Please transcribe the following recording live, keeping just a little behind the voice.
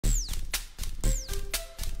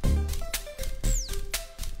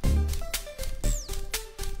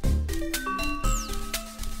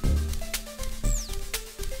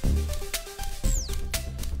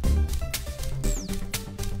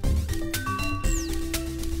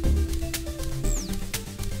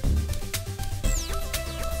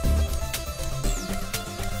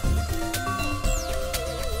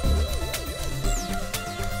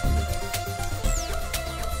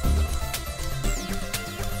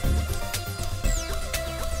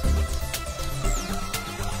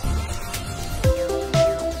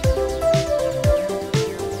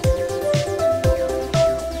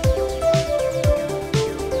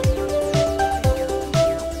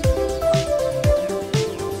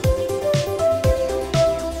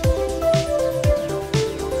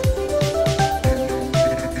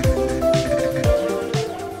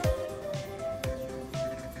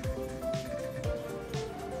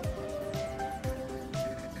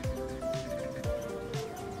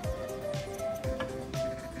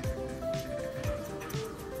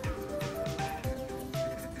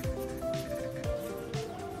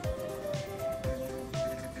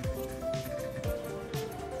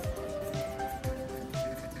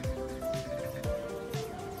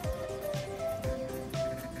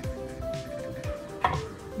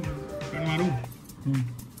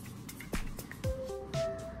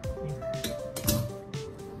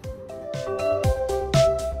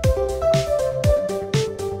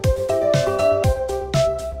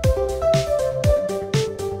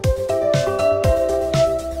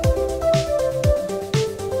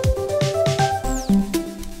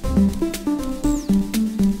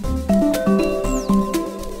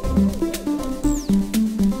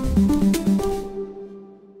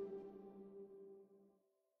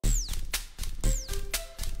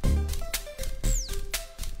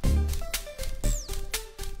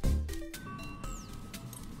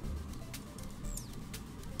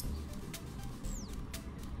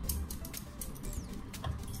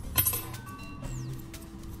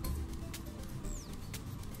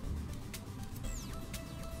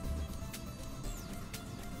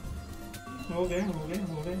हो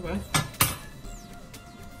गए बस।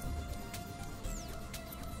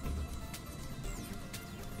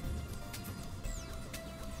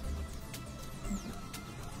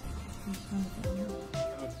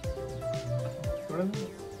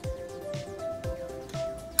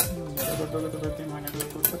 थोड़ा तो 3 महीने तो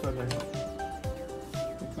कर जाएगा।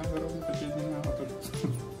 इतना करोगे 25 दिन में हो तो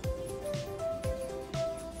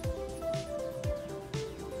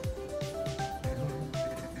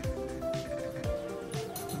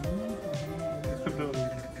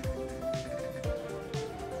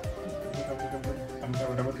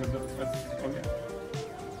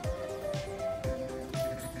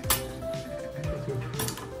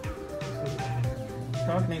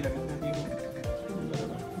शॉर्ट नहीं करना।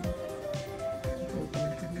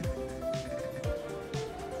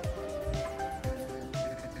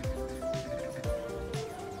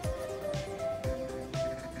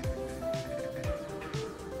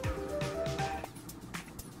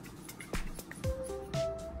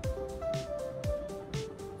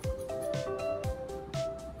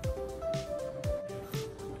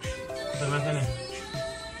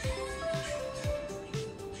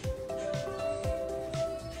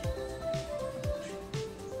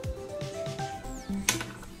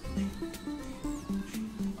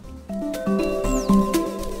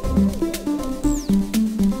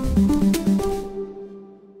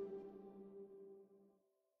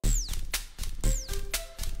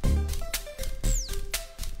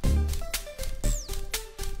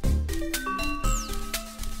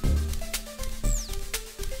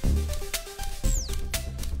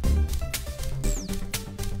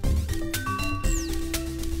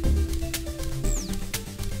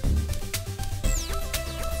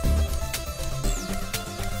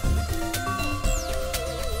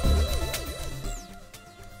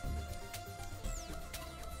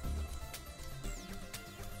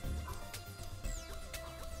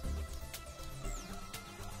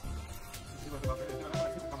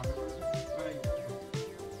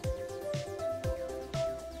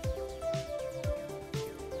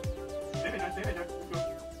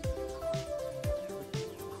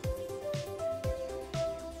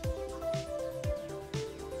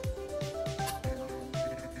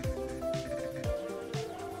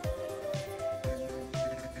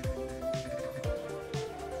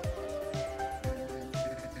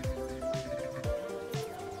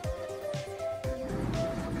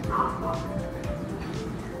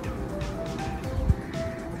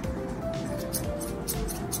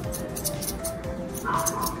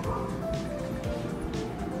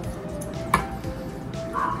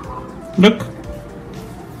 Look,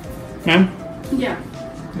 ma'am. Yeah.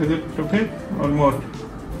 Is it okay or more?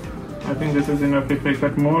 I think this is enough. If I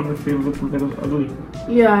cut more, it feels a little ugly.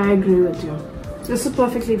 Yeah, I agree with you. This is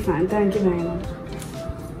perfectly fine. Thank you very much.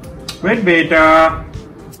 Wait, beta.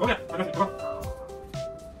 Okay, go.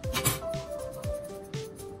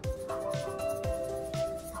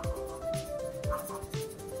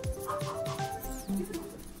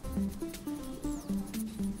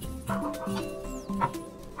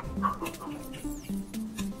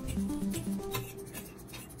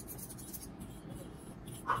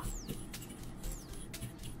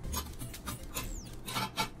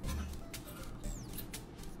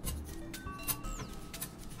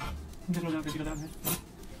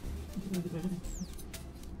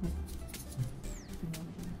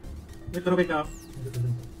 करो बेटा।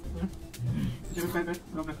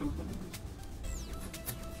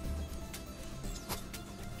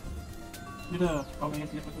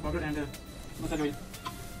 Powder and masala oil.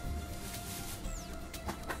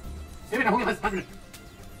 ये बेटा हो गया, बस 5 minute.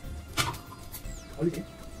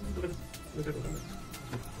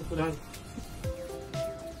 उसको डाल।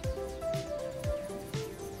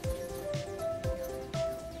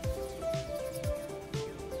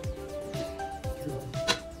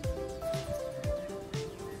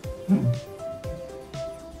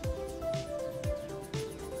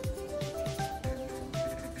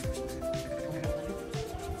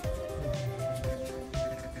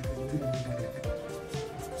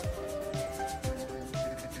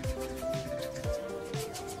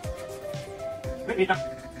 हाँ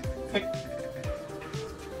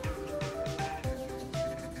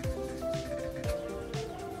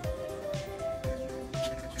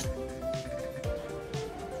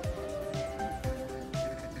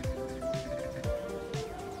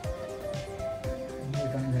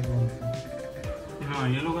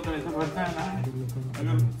येलो का तो ऐसा भरता है ना,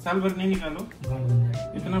 अगर साल भर नहीं निकालो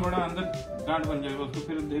इतना बड़ा अंदर गांठ बन जाएगा उसको,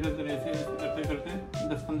 फिर धीरे धीरे ऐसे करते करते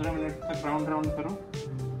 10-15 मिनट तक राउंड राउंड करो,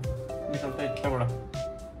 निकलता है इतना बड़ा।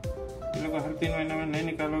 ये लोग हर 3 महीने में नहीं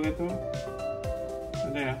निकालोगे तो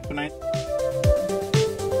सुनाई।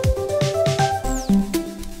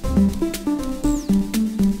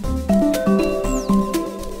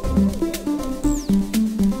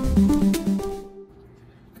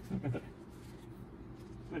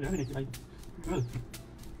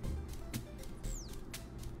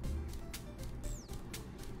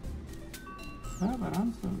 आराम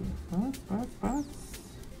से बस बस बस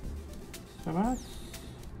शाबाश।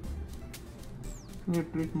 ये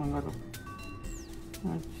ट्रीट मंगा लो।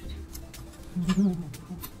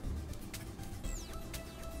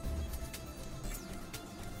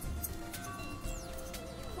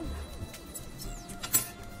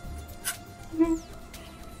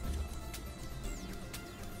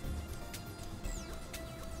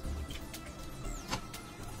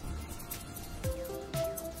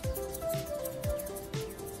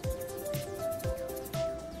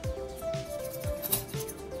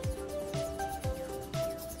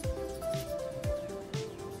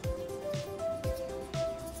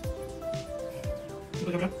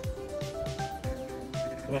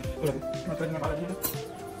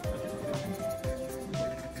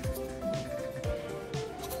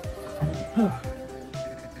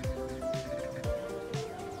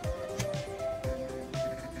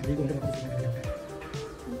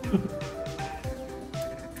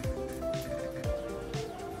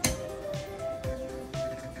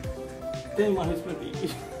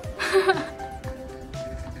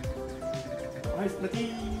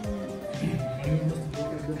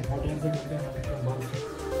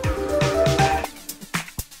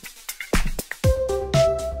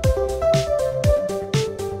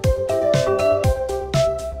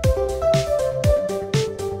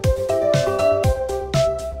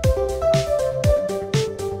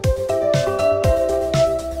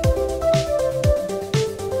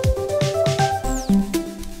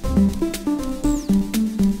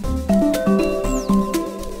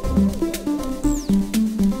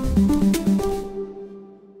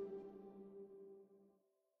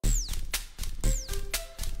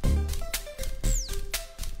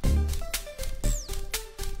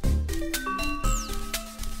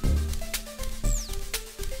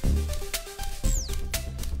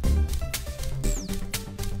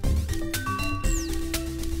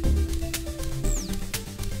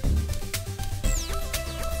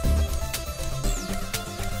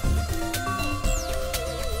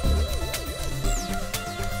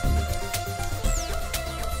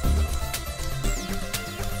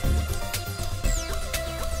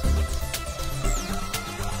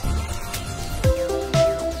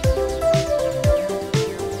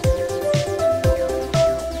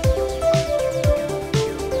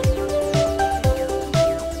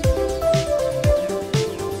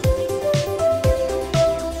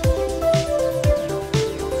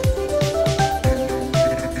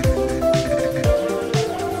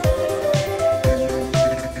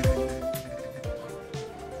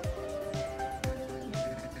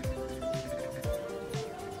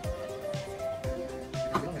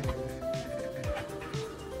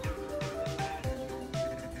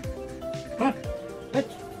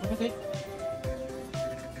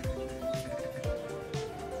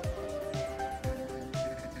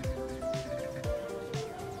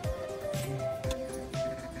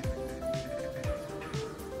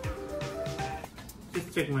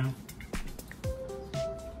 Check ma'am.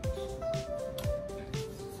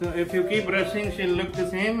 So if you keep brushing, she'll look the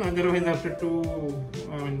same. Otherwise, after 2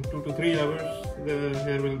 to 3 hours, the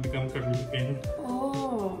hair will become curly again.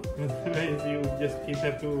 Oh. Otherwise, you just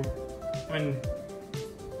have to,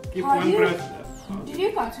 keep one brush. Did you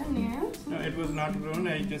cut her nails? No, it was not grown.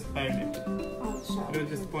 I just filed it. Achha. It was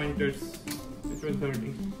just pointers. It was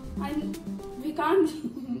hurting. And we can't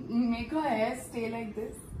make her hair stay like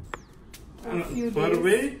this. For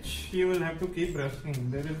which you will have to keep brushing.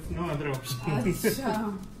 There is no other option.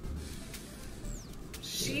 Achha.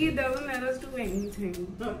 She doesn't let us do anything.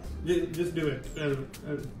 No, just do it.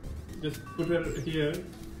 Just put her here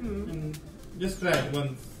and just try it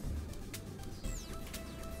once.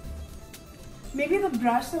 Maybe the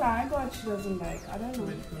brush that I got she doesn't like. I don't know.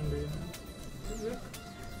 Which one do you have? Look,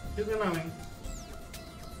 she's allowing.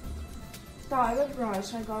 the other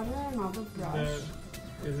brush. I got her another brush.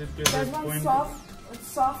 Is it There's one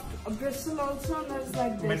soft bristle also, and there's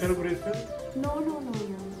like this. Metal bristle? No.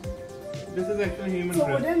 This is actually human it's a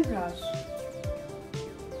brush. wooden brush.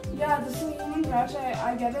 Yeah, this is a human brush.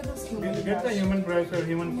 I get it this human brush. Get the human brush or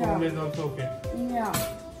human comb is also okay. Yeah.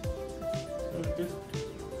 So just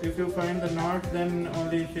if you find the knot, then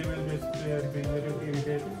only she will just be a little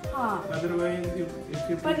irritated. Otherwise, if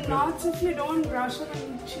you but knots, if you don't brush her,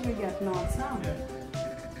 then she will get knots, huh? Yeah.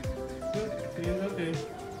 So she is okay.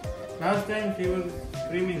 Last time she was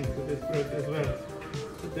screaming with this brush as well.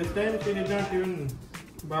 So this time she did not even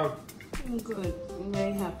bark. Good. I'm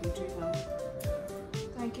very happy to hear.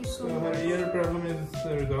 Thank you so much. So her ear problem is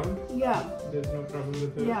resolved? Yeah. There's no problem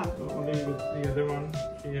with her? Yeah. So only with the other one,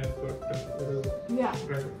 she has got a little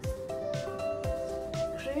Great.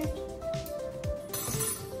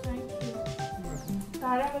 Thank you.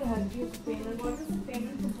 Tara will help you with payment. What is the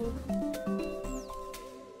payment for both?